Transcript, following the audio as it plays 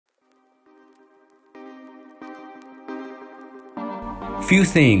Few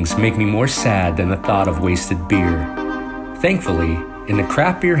things make me more sad than the thought of wasted beer. Thankfully, in the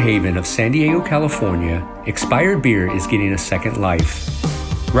craft beer haven of San Diego, California, expired beer is getting a second life.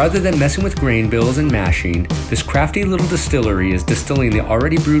 Rather than messing with grain bills and mashing, this crafty little distillery is distilling the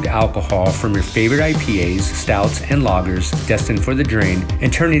already brewed alcohol from your favorite IPAs, stouts, and lagers destined for the drain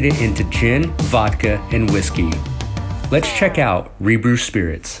and turning it into gin, vodka, and whiskey. Let's check out Rebru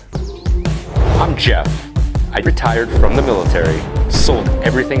Spirits. I'm Jeff. I retired from the military, sold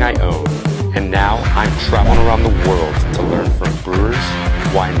everything I own, and now I'm traveling around the world to learn from brewers,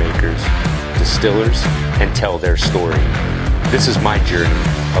 winemakers, distillers, and tell their story. This is my journey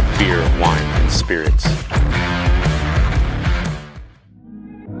of beer, wine, and spirits.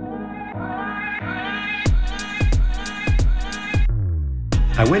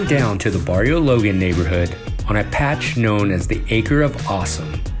 I went down to the Barrio Logan neighborhood on a patch known as the Acre of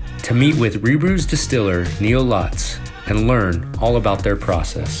Awesome to meet with Rebru's distiller Neil Lutz and learn all about their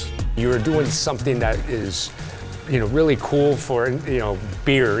process. You are doing something that is, really cool for,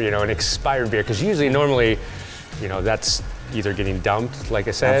 beer, an expired beer, because usually normally, that's either getting dumped, like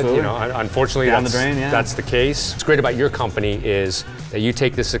I said, unfortunately down the drain, yeah. That's the case. What's great about your company is that you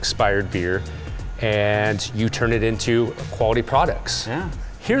take this expired beer and you turn it into quality products. Yeah.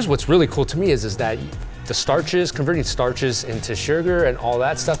 Here's what's really cool to me is that the starches, converting starches into sugar and all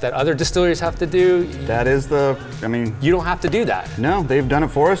that stuff that other distilleries have to do. That is you don't have to do that. No, they've done it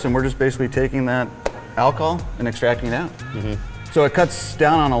for us, and we're just basically taking that alcohol and extracting it out. Mm-hmm. So it cuts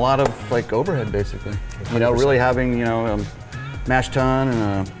down on a lot of overhead, basically. 100%. Really having, mash tun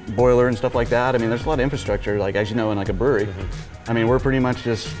and a boiler and stuff like that. There's a lot of infrastructure, as you know, in a brewery. Mm-hmm. We're pretty much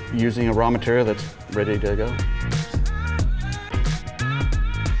just using a raw material that's ready to go.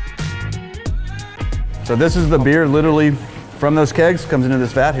 So this is the beer literally from those kegs, comes into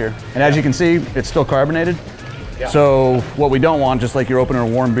this vat here. And as you can see, it's still carbonated. Yeah. So what we don't want, just like you're opening a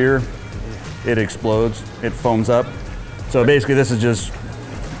warm beer, it explodes, it foams up. So basically this is just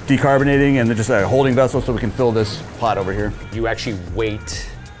decarbonating and just a holding vessel so we can fill this pot over here. You actually wait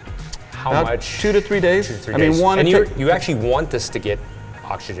how about much? 2 to 3 days. 2 to 3 days. And you actually want this to get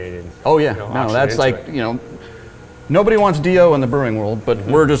oxygenated. Oh yeah, no, that's nobody wants DO in the brewing world, but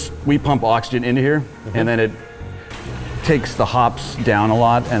we pump oxygen into here, and then it takes the hops down a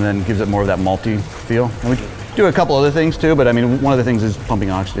lot and then gives it more of that malty feel. And we do a couple other things too, but one of the things is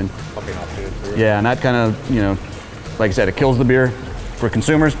pumping oxygen. Pumping oxygen. Yeah, and that kind of, like I said, it kills the beer for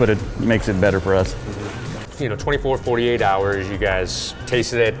consumers, but it makes it better for us. 24, 48 hours, you guys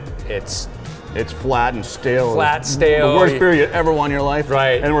tasted it, it's flat and stale. Flat, stale. The worst beer you ever won in your life.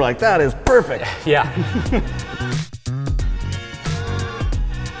 Right. And we're like, that is perfect. Yeah.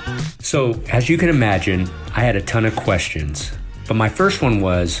 So, as you can imagine, I had a ton of questions. But my first one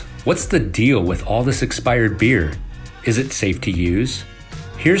was, what's the deal with all this expired beer? Is it safe to use?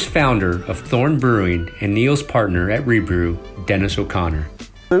 Here's founder of Thorn Brewing and Neil's partner at Rebru, Dennis O'Connor.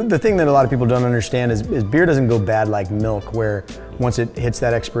 The thing that a lot of people don't understand is beer doesn't go bad like milk, where once it hits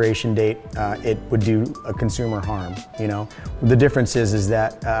that expiration date, it would do a consumer harm. The difference is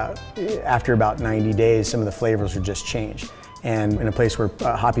that after about 90 days, some of the flavors will just change. And in a place where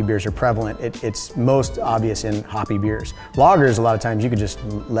hoppy beers are prevalent, it's most obvious in hoppy beers. Lagers, a lot of times you could just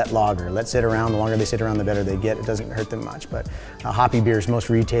let sit around. The longer they sit around, the better they get. It doesn't hurt them much. But hoppy beers,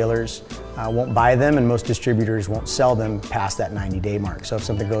 most retailers won't buy them, and most distributors won't sell them past that 90-day mark. So if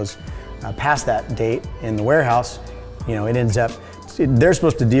something goes past that date in the warehouse, it ends up, they're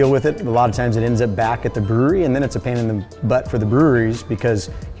supposed to deal with it. A lot of times it ends up back at the brewery, and then it's a pain in the butt for the breweries,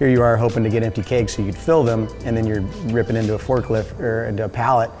 because here you are hoping to get empty kegs so you could fill them, and then you're ripping into a forklift or into a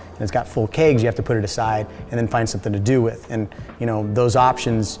pallet and it's got full kegs. You have to put it aside and then find something to do with. And those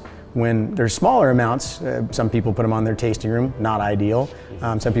options, when there's smaller amounts, some people put them on their tasting room, not ideal.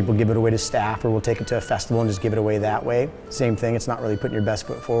 Some people give it away to staff, or will take it to a festival and just give it away that way. Same thing, it's not really putting your best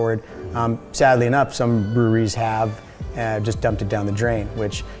foot forward. Sadly enough, some breweries have just dumped it down the drain,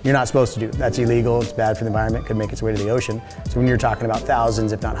 which you're not supposed to do. That's illegal, it's bad for the environment, could make its way to the ocean. So when you're talking about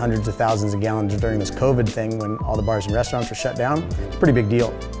thousands, if not hundreds of thousands of gallons during this COVID thing, when all the bars and restaurants were shut down, it's a pretty big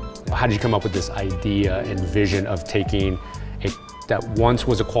deal. How did you come up with this idea and vision of taking that once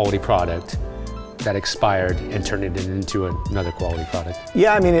was a quality product that expired and turning it into another quality product?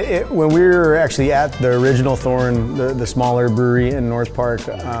 Yeah, when we were actually at the original Thorn, the smaller brewery in North Park,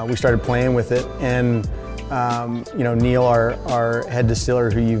 we started playing with it, and Neil, our head distiller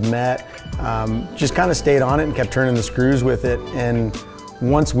who you've met, just kind of stayed on it and kept turning the screws with it. And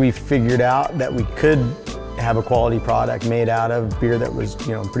once we figured out that we could have a quality product made out of beer that was,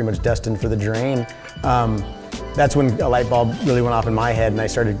 pretty much destined for the drain, that's when a light bulb really went off in my head, and I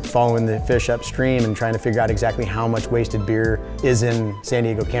started following the fish upstream and trying to figure out exactly how much wasted beer is in San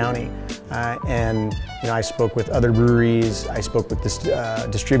Diego County. And you know, I spoke with other breweries, I spoke with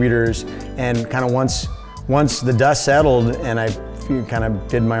distributors, and kind of once the dust settled and I kind of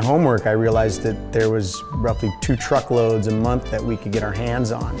did my homework, I realized that there was roughly 2 truckloads a month that we could get our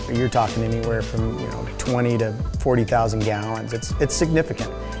hands on. You're talking anywhere from 20 to 40,000 gallons. It's significant.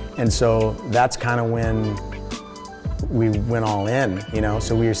 And so that's kind of when we went all in,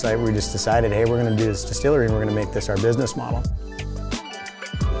 So we just decided, hey, we're going to do this distillery and we're going to make this our business model.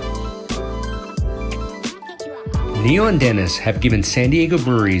 Neil and Dennis have given San Diego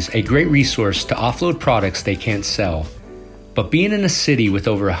breweries a great resource to offload products they can't sell. But being in a city with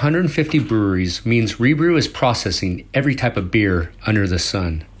over 150 breweries means Rebru is processing every type of beer under the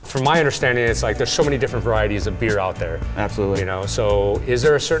sun. From my understanding, it's like there's so many different varieties of beer out there. Absolutely. So is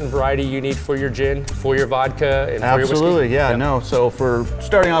there a certain variety you need for your gin, for your vodka, and for your whiskey? Absolutely, yeah, no. So for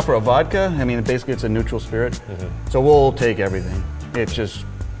starting off for a vodka, I mean, basically it's a neutral spirit. So we'll take everything. It's just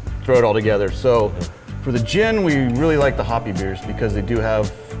throw it all together. So for the gin, we really like the hoppy beers because they do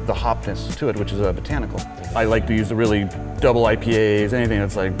have the hopness to it, which is a botanical. I like to use the really double IPAs, anything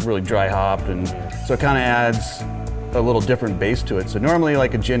that's like really dry hopped, and so it kind of adds a little different base to it. So normally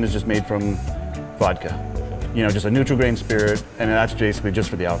like a gin is just made from vodka, just a neutral grain spirit, and that's basically just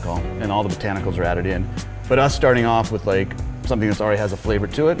for the alcohol, and all the botanicals are added in. But us starting off with like something that already has a flavor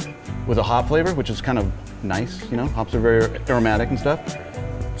to it, with a hop flavor, which is kind of nice, hops are very aromatic and stuff.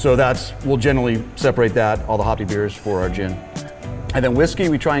 So we'll generally separate that, all the hoppy beers for our gin. And then whiskey,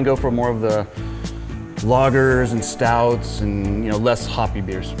 we try and go for more of the lagers and stouts and less hoppy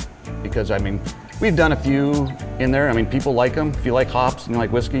beers, because I mean, we've done a few in there. I mean, people like them. If you like hops and you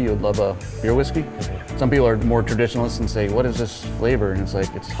like whiskey, you'd love a beer whiskey. Some people are more traditionalists and say, what is this flavor? And it's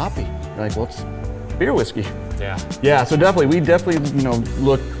like, it's hoppy. You're like, well, it's beer whiskey. Yeah. Yeah, so we definitely,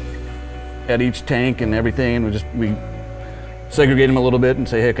 look at each tank and everything, and we segregate them a little bit and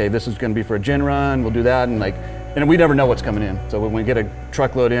say, hey, okay, this is gonna be for a gin run, we'll do that, and we never know what's coming in. So when we get a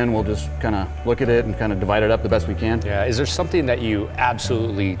truckload in, we'll just kind of look at it and kind of divide it up the best we can. Yeah, is there something that you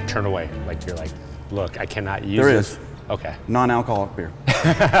absolutely turn away? Like you're like, look, I cannot use this. There is. Okay. Non-alcoholic beer.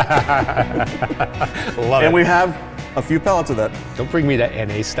 Love it. And we have a few pallets of that. Don't bring me that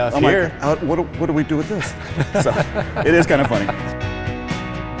NA stuff here. What do we do with this? So it is kind of funny.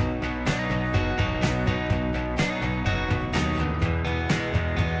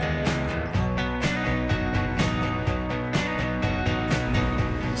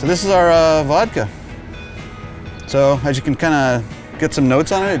 So this is our vodka. So as you can kind of get some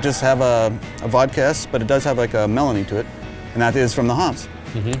notes on it, it just have a vodka, but it does have like a melony to it, and that is from the hops.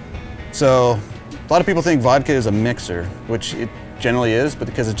 So a lot of people think vodka is a mixer, which it generally is, but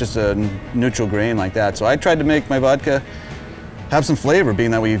because it's just a neutral grain like that. So I tried to make my vodka have some flavor, being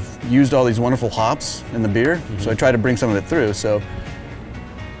that we've used all these wonderful hops in the beer. So I tried to bring some of it through. So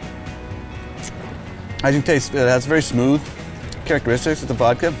as you can taste, it has very smooth characteristics of the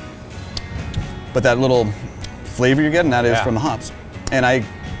vodka, but that little flavor you're getting, that is from the hops. And I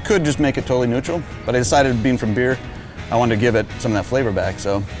could just make it totally neutral, but I decided, being from beer, I wanted to give it some of that flavor back.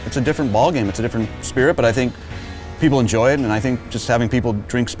 So it's a different ball game, it's a different spirit, but I think people enjoy it, and I think just having people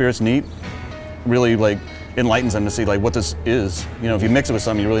drink spirits neat really enlightens them to see what this is. If you mix it with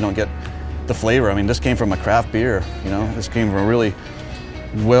something, you really don't get the flavor. I mean, this came from a craft beer, this came from a really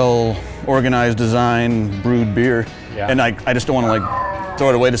well-organized, designed, brewed beer. Yeah. And I just don't want to throw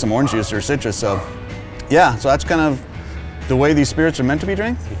it away to some orange juice or citrus. So yeah, so that's kind of the way these spirits are meant to be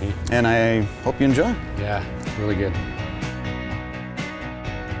drank. And I hope you enjoy. Yeah, really good.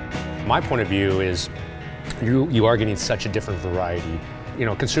 My point of view is you are getting such a different variety.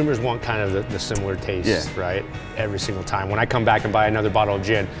 Consumers want kind of the similar taste, right? Every single time. When I come back and buy another bottle of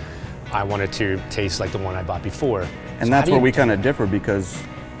gin, I want it to taste like the one I bought before. And so that's where we kind of differ, because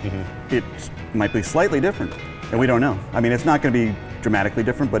it might be slightly different. And we don't know. I mean, it's not going to be dramatically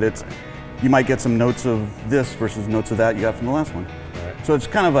different, but you might get some notes of this versus notes of that you got from the last one. Right. So it's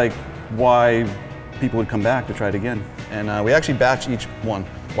kind of like why people would come back to try it again. And we actually batch each one.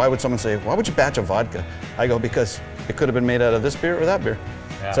 Why would someone say, why would you batch a vodka? I go, because it could have been made out of this beer or that beer.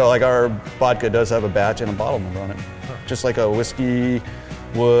 Yeah. So our vodka does have a batch and a bottle number on it. Just like a whiskey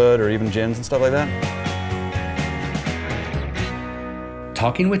would, or even gins and stuff like that.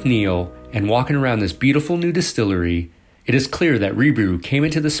 Talking with Neil and walking around this beautiful new distillery, it is clear that Rebru came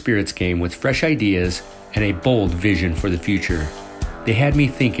into the spirits game with fresh ideas and a bold vision for the future. They had me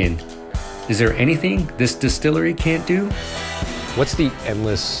thinking, is there anything this distillery can't do? What's the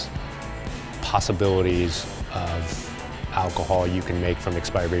endless possibilities of alcohol you can make from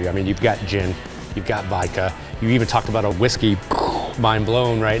expired beer? I mean, you've got gin, you've got vodka. You even talked about a whiskey, mind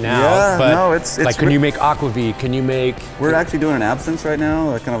blown right now. Yeah, but no, it's like, can you make aquavit? Can you make? We're actually doing an absinthe right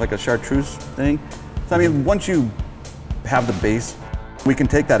now, kind of like a chartreuse thing. So I mean, once you have the base, we can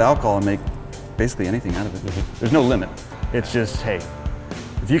take that alcohol and make basically anything out of it. There's no limit. It's just, hey,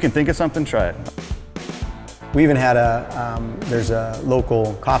 if you can think of something, try it. We even had there's a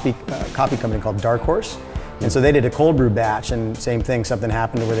local coffee company called Dark Horse. And so they did a cold brew batch, and same thing, something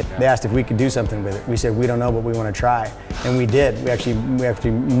happened with it. They asked if we could do something with it. We said, we don't know, but we want to try. And we did. We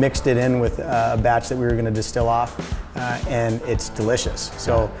actually mixed it in with a batch that we were going to distill off, and it's delicious.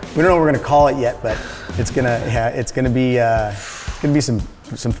 So we don't know what we're going to call it yet, but it's gonna be some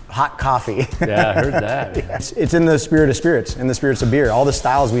hot coffee. Yeah, I heard that. Yeah. It's in the spirit of spirits, in the spirits of beer. All the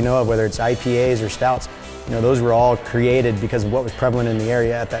styles we know of, whether it's IPAs or stouts, those were all created because of what was prevalent in the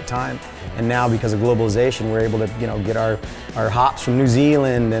area at that time. And now, because of globalization, we're able to get our hops from New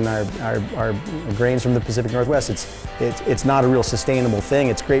Zealand and our grains from the Pacific Northwest. It's not a real sustainable thing.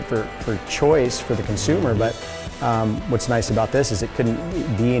 It's great for choice for the consumer, but what's nice about this is it couldn't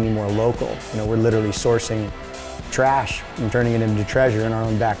be any more local. We're literally sourcing trash and turning it into treasure in our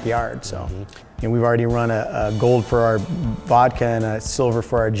own backyard. So we've already run a gold for our vodka and a silver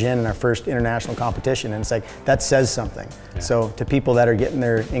for our gin in our first international competition, and it's like, that says something. Yeah. So to people that are getting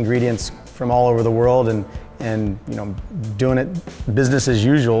their ingredients from all over the world and doing it business as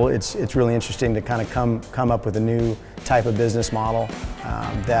usual, it's really interesting to kind of come up with a new type of business model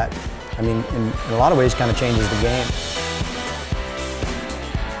that, I mean, in a lot of ways kind of changes the game.